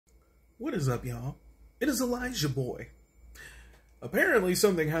What is up, y'all? It is Elijah Boy. Apparently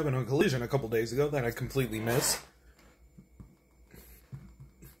something happened on Collision a couple days ago that I completely missed.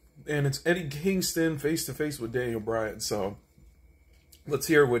 And it's Eddie Kingston face-to-face with Daniel Bryan, so let's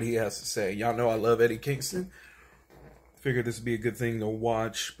hear what he has to say. Y'all know I love Eddie Kingston. Figured this would be a good thing to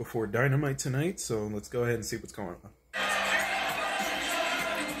watch before Dynamite tonight, so let's go ahead and see what's going on.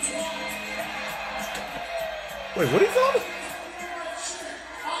 Wait, what do you call it?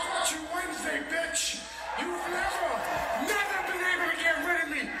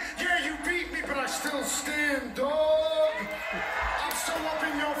 Still stand, dog. I'm still up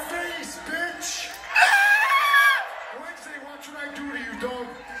in your face, bitch. Wednesday, watch what I do to you, dog.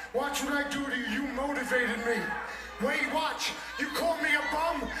 Watch what I do to you. You motivated me. Wait, watch. You called me a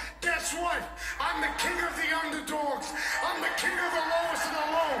bum? Guess what? I'm the king of the underdogs. I'm the king of the lowest of the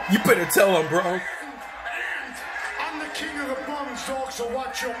low. You better tell him, bro. And I'm the king of the bums, dog, so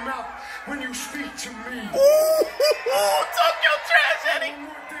watch your mouth when you speak to me. Ooh, talk your trash, Eddie.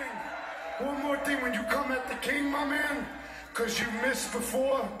 One more thing, when you come at the king, my man, because you missed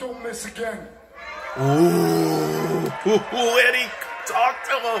before, don't miss again. Ooh, Eddie, talk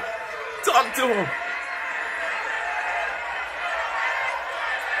to him. Talk to him.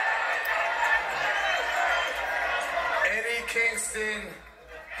 Eddie Kingston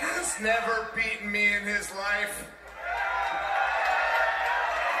has never beaten me in his life.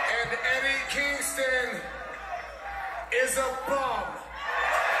 And Eddie Kingston is a bum.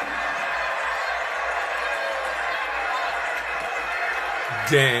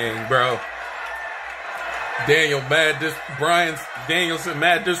 Dang, bro. Danielson,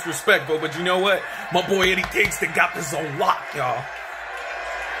 mad disrespectful, but you know what? My boy Eddie Kingston got this on lock, y'all.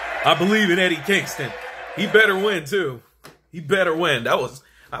 I believe in Eddie Kingston. He better win, too. He better win.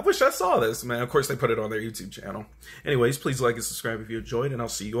 I wish I saw this, man. Of course, they put it on their YouTube channel. Anyways, please like and subscribe if you enjoyed, and I'll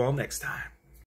see you all next time.